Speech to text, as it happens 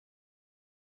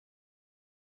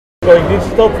Going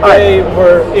digital today.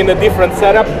 We're in a different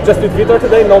setup, just with Vitor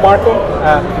today, no Marco.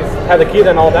 He's had a kid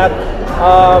and all that.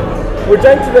 We're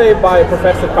joined today by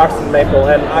Professor Carsten,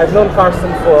 and I've known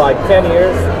Carsten for like 10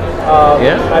 years.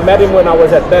 I met him when I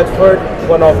was at Bedford,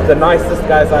 one of the nicest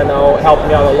guys I know, helped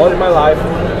me out a lot in my life.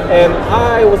 And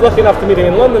I was lucky enough to meet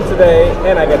him in London today,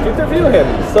 and I got to interview him.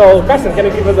 So Carsten, can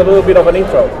you give us a little bit of an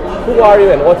intro? Who are you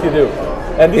and what you do?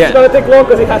 And this is going to take long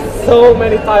because he has so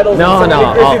many titles and so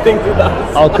many crazy things he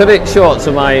does. I'll cut it short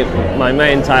to my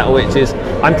main title, which is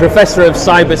I'm Professor of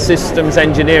Cyber Systems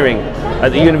Engineering at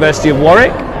the University of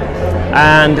Warwick,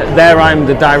 and there I'm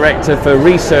the Director for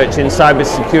Research in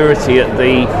Cybersecurity at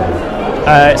the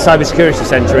Cybersecurity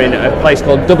Centre in a place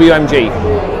called WMG.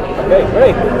 Okay,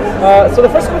 great. So the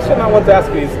first question I want to ask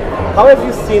you is, how have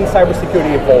you seen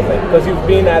cybersecurity evolving? Because you've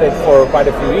been at it for quite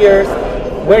a few years.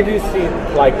 Where do you see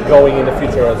it going in the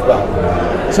future as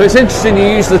well? So it's interesting you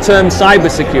use the term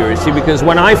cybersecurity, because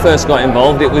when I first got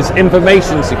involved it was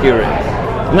information security.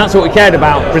 And that's what we cared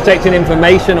about, protecting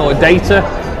information or data.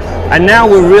 And now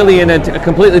we're really in a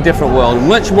completely different world,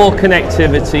 much more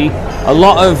connectivity, a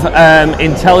lot of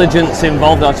intelligence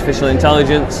involved, artificial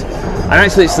intelligence. And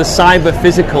actually it's the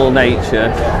cyber-physical nature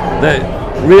that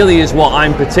really is what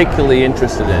I'm particularly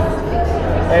interested in.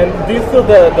 And do you feel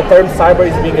the term cyber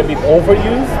is being a bit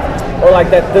overused? Or like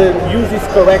that the use is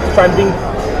correct to try and bring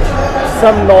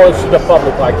some knowledge to the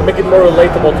public, like to make it more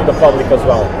relatable to the public as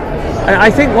well?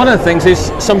 I think one of the things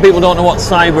is some people don't know what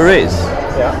cyber is.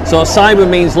 Yeah. So cyber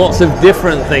means lots of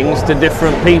different things to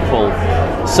different people.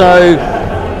 So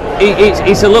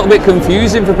it's a little bit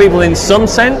confusing for people in some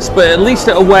sense, but at least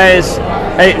it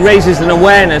raises an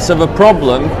awareness of a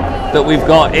problem that we've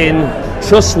got in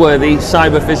trustworthy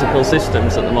cyber-physical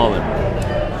systems at the moment.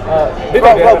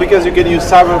 Well, because you can use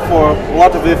cyber for a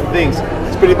lot of different things.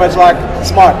 It's pretty much like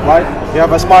smart, right? You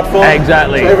have a smartphone.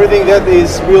 Exactly. So everything that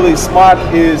is really smart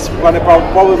is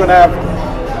probably going to have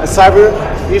a cyber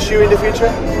issue in the future.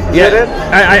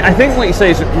 I think what you say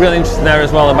is really interesting there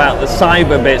as well about the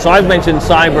cyber bit. So I've mentioned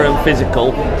cyber and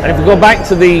physical, and if we go back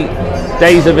to the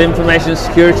days of information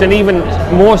security, and even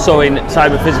more so in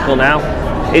cyber-physical now,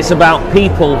 it's about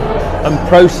people and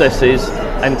processes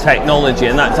and technology,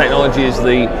 and that technology is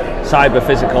the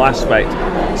cyber-physical aspect.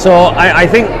 So I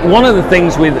think one of the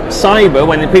things with cyber,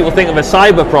 when people think of a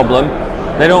cyber problem,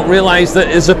 they don't realize that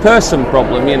it's a person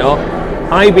problem, you know.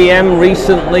 IBM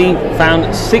recently found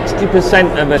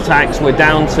 60% of attacks were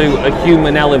down to a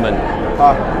human element.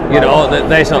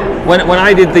 When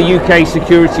I did the UK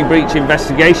Security Breach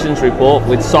Investigations Report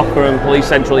with SOCA and Police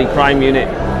Central E-Crime Unit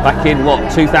back in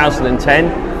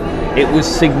 2010, it was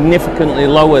significantly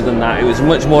lower than that. It was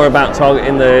much more about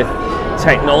targeting the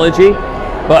technology.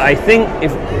 But I think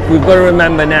we've got to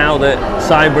remember now that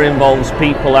cyber involves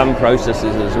people and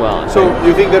processes as well. So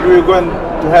you think that we're going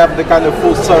to have the kind of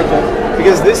full circle?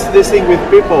 Because this thing with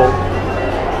people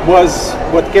was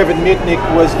what Kevin Mitnick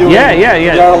was doing in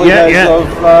the early days of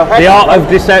hacking. The art of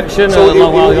deception.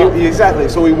 Exactly.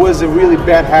 So he was a really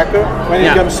bad hacker when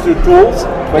it comes to tools,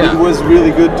 but it was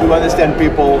really good to understand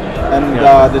people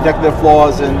and detect their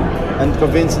flaws and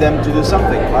convince them to do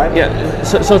something, right? Yeah.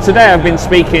 So today I've been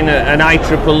speaking at an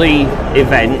IEEE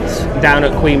event down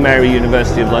at Queen Mary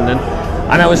University of London,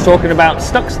 and I was talking about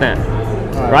Stuxnet.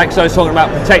 Right, so I was talking about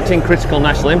protecting critical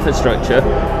national infrastructure.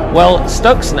 Well,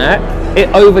 Stuxnet, it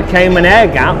overcame an air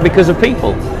gap because of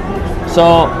people.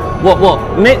 So what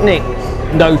Mitnick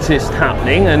noticed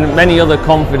happening, and many other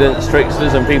confidence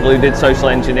tricksters and people who did social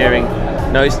engineering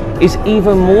noticed, is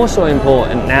even more so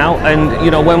important now. And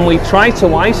you know, when we try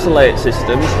to isolate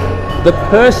systems, the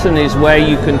person is where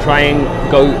you can try and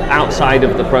go outside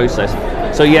of the process.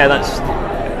 So yeah,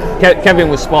 Kevin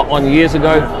was spot on years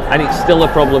ago, and it's still a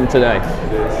problem today.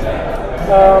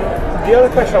 The other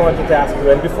question I wanted to ask you,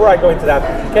 and before I go into that,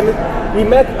 we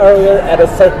met earlier at a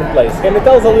certain place. Can you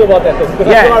tell us a little about that place? Because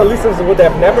I know our listeners would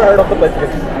have never heard of the place,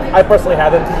 because I personally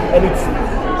hadn't, and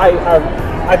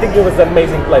I think it was an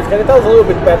amazing place. Can you tell us a little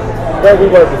bit about where we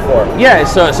were before? Yeah,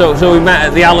 so we met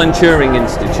at the Alan Turing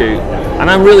Institute, and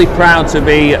I'm really proud to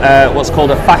be what's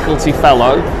called a faculty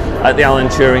fellow at the Alan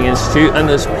Turing Institute, and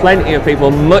there's plenty of people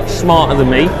much smarter than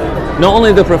me. Not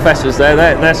only the professors there,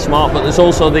 they're smart, but there's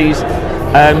also these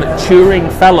Turing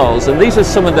Fellows, and these are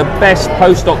some of the best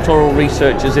postdoctoral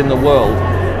researchers in the world.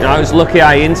 You know, I was lucky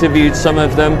I interviewed some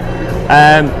of them,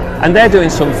 and they're doing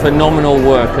some phenomenal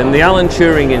work. And the Alan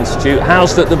Turing Institute,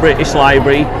 housed at the British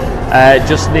Library,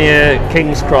 just near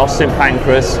King's Cross, St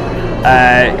Pancras,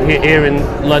 here in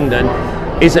London,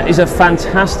 is a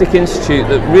fantastic institute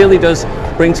that really does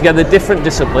bring together different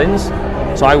disciplines.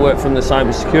 So I work from the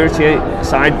cybersecurity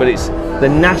side, but it's the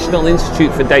National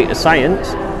Institute for Data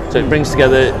Science, So it brings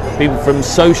together people from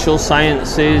social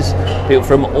sciences, people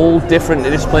from all different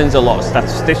disciplines, a lot of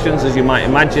statisticians, as you might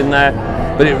imagine there.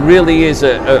 But it really is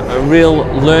a real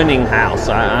learning house.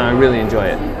 I really enjoy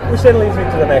it. Which then leads me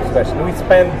to the next question. We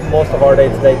spend most of our day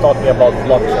today talking about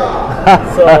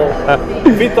blockchain. So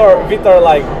Vitor,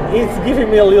 like, he's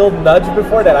giving me a little nudge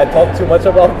before that I talk too much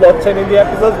about blockchain in the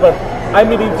episodes, but I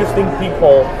meet interesting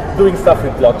people doing stuff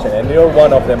with blockchain, and you're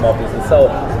one of them, obviously. So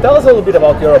tell us a little bit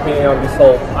about your opinion on this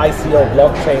whole ICO,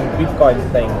 blockchain, Bitcoin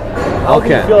thing. How do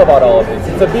you feel about all of this?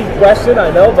 It's a big question,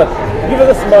 I know, but give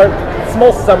us a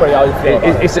small summary how you feel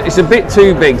about it. It's a bit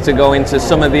too big to go into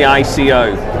some of the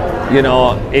ICO,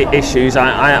 issues.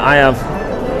 I have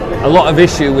a lot of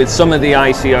issue with some of the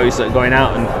ICOs that are going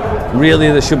out, and really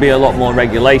there should be a lot more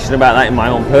regulation about that, in my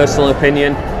own personal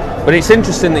opinion. But it's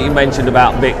interesting that you mentioned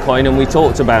about Bitcoin, and we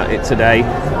talked about it today,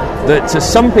 that to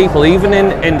some people, even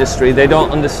in industry, they don't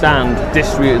understand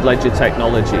distributed ledger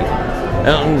technology. They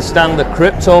don't understand the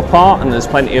crypto part, and there's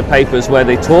plenty of papers where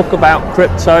they talk about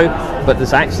crypto, but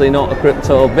there's actually not a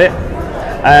crypto bit.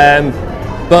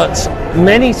 But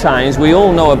many times we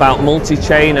all know about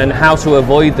multi-chain and how to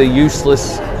avoid the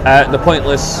useless, the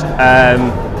pointless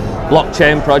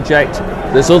blockchain project.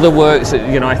 There's other works that,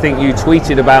 I think you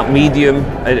tweeted about Medium.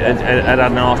 I had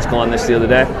an article on this the other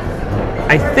day.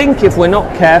 I think if we're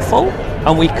not careful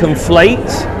and we conflate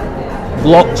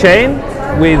blockchain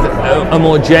with a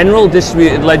more general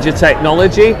distributed ledger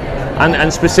technology,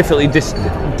 and specifically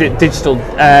digital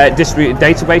distributed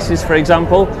databases, for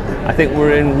example, I think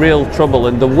we're in real trouble.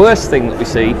 And the worst thing that we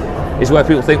see is where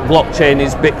people think blockchain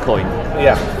is Bitcoin.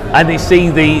 Yeah. And they see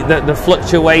the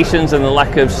fluctuations and the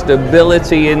lack of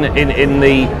stability in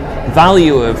the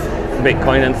value of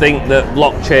Bitcoin, and think that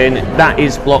blockchain, that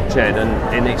is blockchain,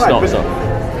 and it's not so.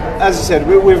 As I said,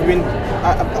 we've been,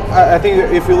 I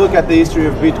think if you look at the history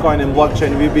of Bitcoin and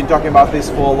blockchain, we've been talking about this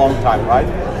for a long time, right?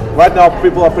 Right now,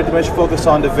 people are pretty much focused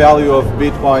on the value of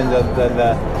Bitcoin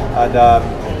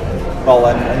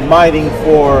and mining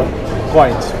for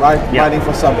coins, right? Yeah. Mining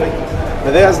for something.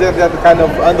 But there's that kind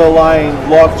of underlying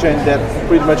blockchain that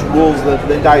pretty much rules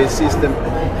the entire system.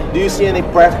 Do you see any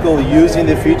practical use in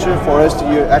the future for us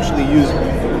to actually use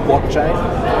blockchain?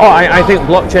 Oh, I think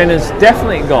blockchain has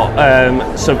definitely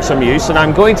got some use, and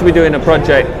I'm going to be doing a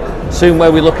project soon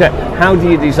where we look at how do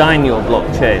you design your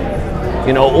blockchain,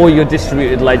 or your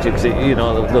distributed ledger, because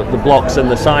the blocks and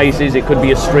the sizes, it could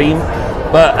be a stream.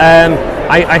 But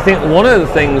I think one of the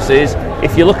things is,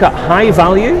 if you look at high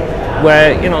value,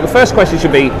 where the first question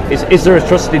should be is there a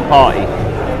trusted party?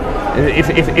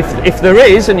 If there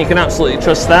is, and you can absolutely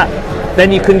trust that, then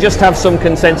you can just have some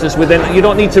consensus within. You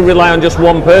don't need to rely on just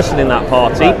one person in that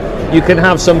party. Right. You can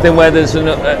have something where there's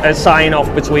a sign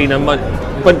off between a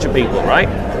bunch of people, right?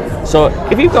 So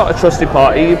if you've got a trusted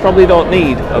party, you probably don't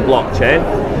need a blockchain.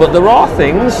 But there are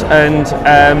things, and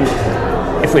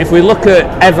if we look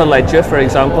at Everledger, for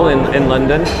example, in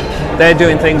London, they're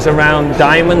doing things around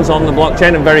diamonds on the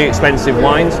blockchain and very expensive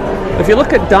wines. If you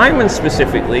look at diamonds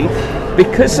specifically,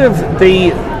 because of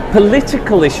the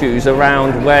political issues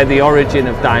around where the origin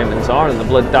of diamonds are, and the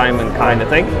blood diamond kind of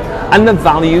thing, and the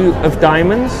value of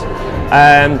diamonds,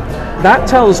 that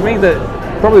tells me that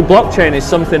probably blockchain is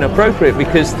something appropriate,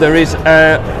 because there is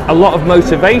a lot of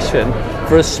motivation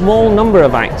for a small number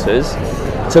of actors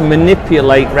to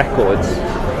manipulate records.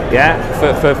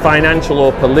 For financial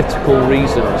or political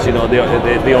reasons,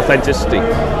 the authenticity.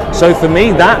 So for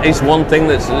me, that is one thing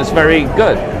that's very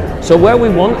good. So where we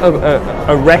want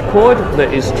a record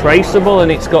that is traceable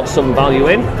and it's got some value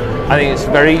in, I think it's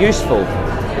very useful.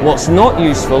 What's not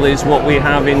useful is what we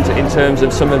have in terms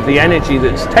of some of the energy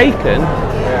that's taken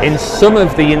in some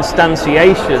of the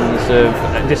instantiations of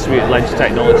distributed ledger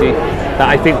technology that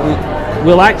I think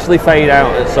will actually fade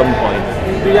out at some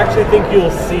point. Do you actually think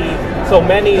you'll see? So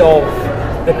many of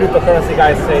the cryptocurrency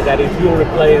guys say that it will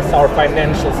replace our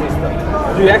financial system.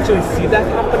 Do you actually see that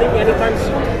happening anytime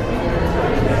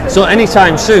soon? So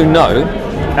anytime soon, no.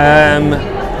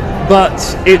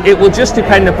 But it will just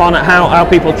depend upon how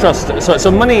people trust it.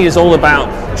 So money is all about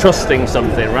trusting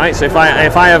something, right? So if I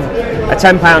have a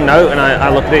 £10 note and I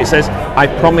look at it, it says, I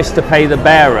promise to pay the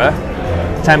bearer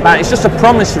 £10. It's just a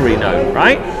promissory note,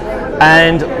 right?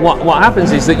 And what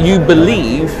happens is that you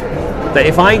believe that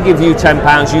if I give you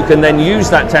 £10, you can then use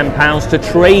that £10 to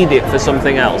trade it for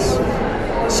something else.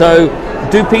 So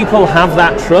do people have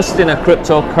that trust in a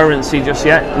cryptocurrency just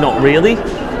yet? Not really.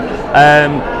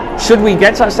 Should we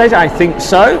get to that stage? I think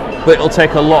so, but it'll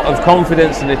take a lot of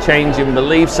confidence and a change in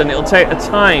beliefs, and it'll take a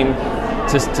time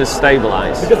to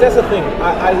stabilize. Because that's the thing,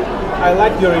 I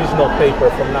like the original paper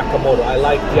from Nakamoto. I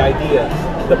like the idea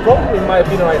The problem, in my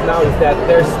opinion, right now is that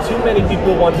there's too many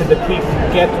people wanting the quick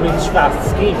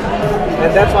get-rich-fast scheme, and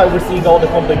that's why we're seeing all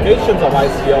the complications of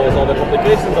ICOs, all the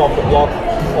complications of the block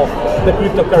of the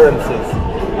cryptocurrencies.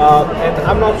 And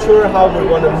I'm not sure how we're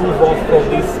going to move off from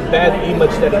this bad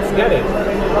image that it's getting,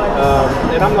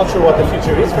 and I'm not sure what the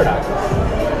future is for that.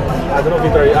 I don't know,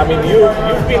 Vitor. I mean,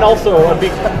 you've been also a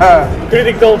big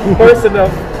critical person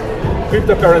of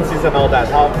cryptocurrencies and all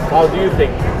that. How do you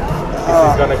think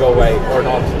this is going to go away or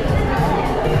not?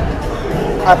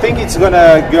 I think it's going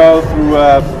to go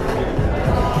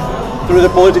through the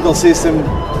political system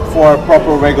for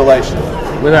proper regulation.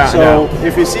 Without so doubt.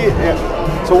 If you see,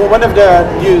 so one of the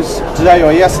news today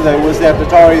or yesterday was that the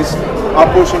Tories are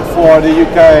pushing for the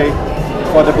UK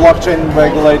for the blockchain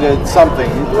regulated something.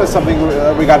 It was something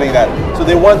regarding that. So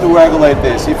they want to regulate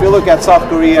this. If you look at South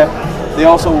Korea, they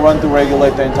also want to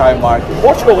regulate the entire market.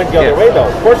 Portugal went the other way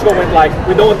though. Portugal went like,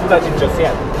 we don't want to touch it just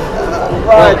yet.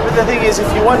 Right, but the thing is,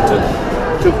 if you want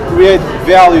to create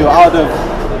value out of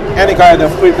any kind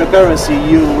of cryptocurrency,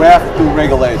 you have to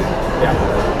regulate it.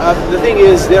 Yeah. The thing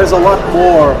is, there's a lot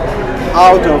more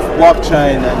out of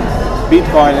blockchain and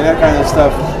Bitcoin and that kind of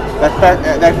stuff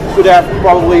that could have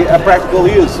probably a practical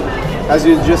use, as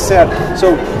you just said.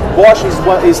 So Bosch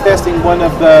is testing one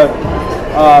of the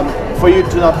for you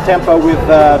to not tamper with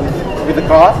the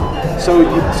car.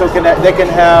 They can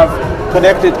have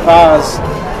connected cars.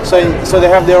 So they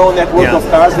have their own network of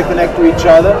cars. They connect to each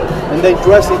other, and they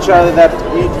trust each other that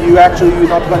you're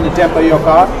not going to tamper your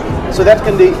car. So that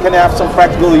can have some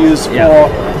practical use for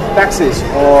taxis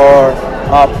or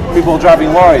people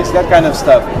driving lorries, that kind of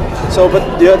stuff. So,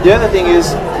 but the other thing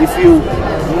is, if you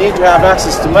need to have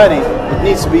access to money, it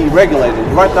needs to be regulated.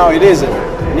 Right now, it isn't,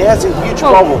 and it has a huge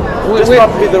problem.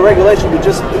 Not with the regulation, but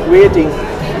just creating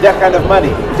that kind of money.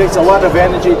 It takes a lot of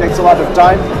energy. It takes a lot of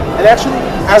time. And actually,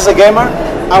 as a gamer,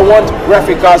 I want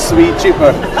graphic cards to be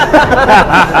cheaper.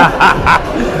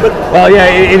 Well, yeah,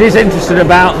 it is interesting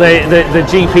about the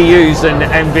GPUs and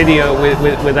NVIDIA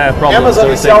with their problems.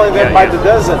 Amazon is selling them by the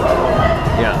dozen.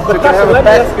 Yeah. But Carsten, let me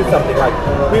ask you something. Like,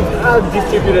 we've had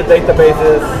distributed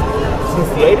databases since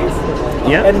the 80s,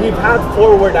 and we've had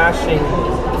forward hashing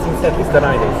since at least the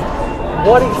 90s.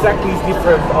 What exactly is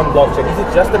different on blockchain? Is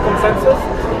it just the consensus,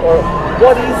 or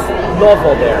what is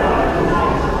novel there?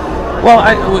 Well,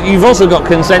 you've also got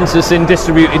consensus in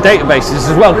distributed databases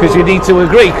as well, because you need to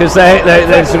agree, because they're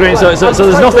disagreeing. So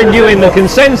there's nothing new in the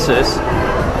consensus.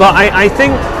 But I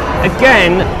think,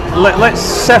 again, let's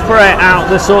separate out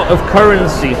the sort of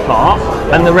currency part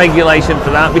and the regulation for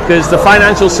that, because the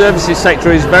financial services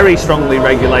sector is very strongly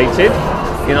regulated.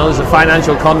 You know, there's a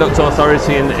Financial Conduct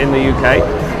Authority in the UK.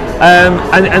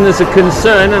 And there's a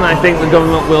concern, and I think the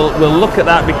government will look at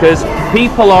that, because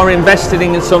people are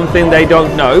investing in something they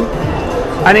don't know.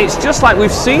 And it's just like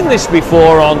we've seen this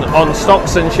before on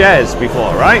stocks and shares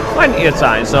before, right? Plenty of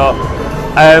times. So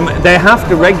they have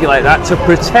to regulate that to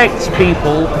protect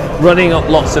people running up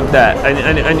lots of debt.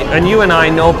 And you and I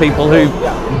know people who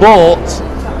bought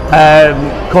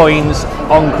coins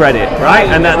on credit, right?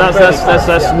 And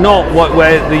that's not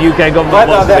where the UK government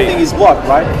wants to be. That thing is blocked,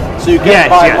 right? So you can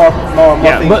buy more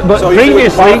things. But so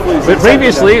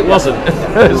previously it wasn't.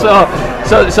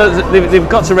 So they've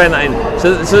got to rein that in.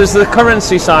 So there's the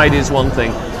currency side is one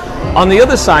thing. On the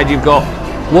other side, you've got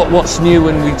what's new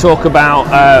when we talk about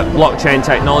blockchain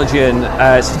technology and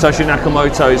Satoshi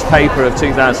Nakamoto's paper of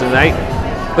 2008.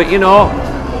 But you know,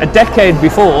 a decade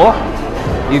before,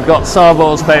 you've got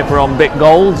Szabo's paper on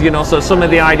BitGold. You know, so some of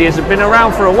the ideas have been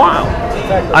around for a while,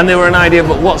 and they were an idea.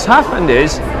 But what's happened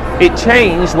is it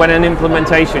changed when an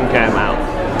implementation came out.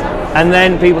 And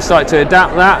then people started to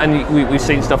adapt that, and we've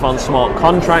seen stuff on smart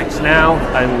contracts now,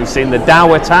 and we've seen the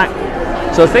DAO attack.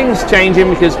 So things changing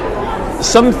because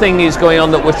something is going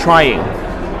on that we're trying.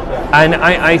 And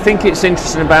I think it's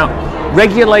interesting about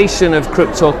regulation of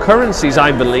cryptocurrencies,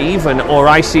 I believe, or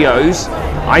ICOs.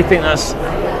 I think that's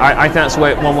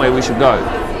one way we should go.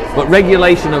 But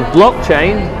regulation of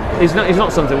blockchain is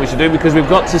not something we should do, because we've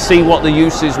got to see what the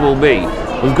uses will be.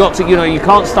 We've got to, you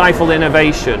can't stifle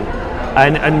innovation.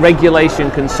 And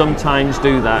regulation can sometimes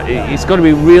do that. It's got to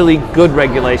be really good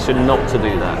regulation not to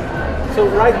do that. So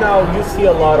right now you see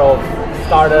a lot of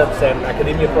startups and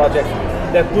academia projects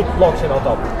that put blockchain on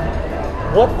top.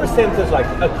 What percentage, like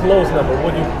a close number,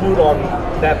 would you put on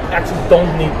that actually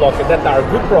don't need blockchain, that are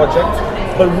good projects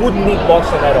but wouldn't need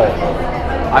blockchain at all?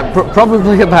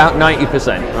 Probably about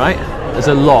 90%, right? There's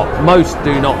a lot. Most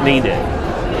do not need it.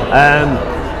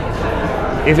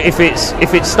 If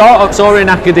it's startups or in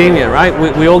academia, right,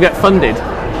 we all get funded,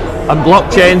 and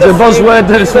blockchain's a buzzword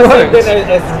that's works.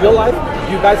 As real life,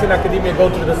 you guys in academia go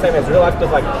through the same as real life?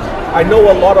 Because like, I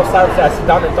know a lot of startups that I sit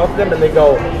down and talk to them, and they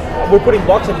go, "We're putting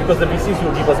blockchain because the VCs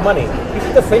will give us money." Is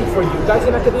it the same for you guys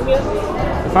in academia?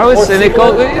 If I was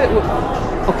cynical,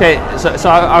 okay, so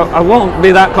I won't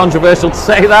be that controversial to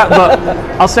say that, but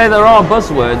I'll say there are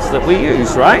buzzwords that we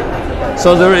use, right?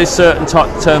 So there is certain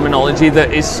terminology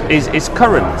that is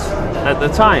current at the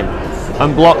time.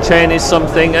 And blockchain is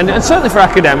something, and certainly for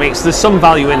academics, there's some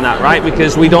value in that, right?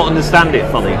 Because we don't understand it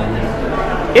fully.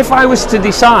 If I was to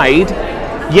decide,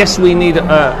 yes, we need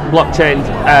a blockchain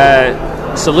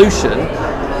solution,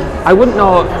 I wouldn't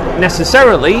know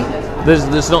necessarily,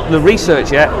 there's not the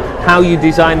research yet, how you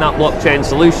design that blockchain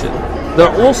solution. There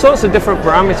are all sorts of different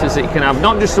parameters that you can have,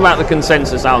 not just about the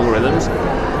consensus algorithms,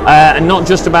 and not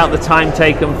just about the time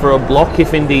taken for a block,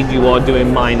 if indeed you are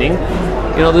doing mining.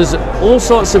 You know, there's all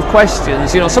sorts of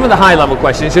questions. You know, some of the high-level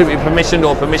questions, should it be permissioned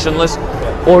or permissionless,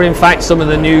 or in fact some of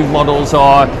the new models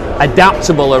are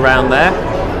adaptable around there,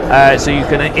 so you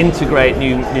can integrate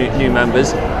new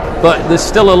members. But there's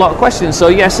still a lot of questions. So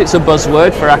yes, it's a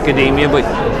buzzword for academia, but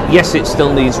yes, it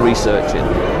still needs researching.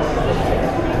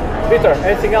 Vitor,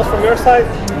 anything else from your side?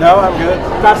 No, I'm good.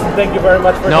 Carsten, thank you very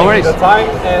much for taking the time,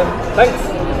 and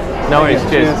thanks. No worries.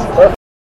 Cheers. Perfect.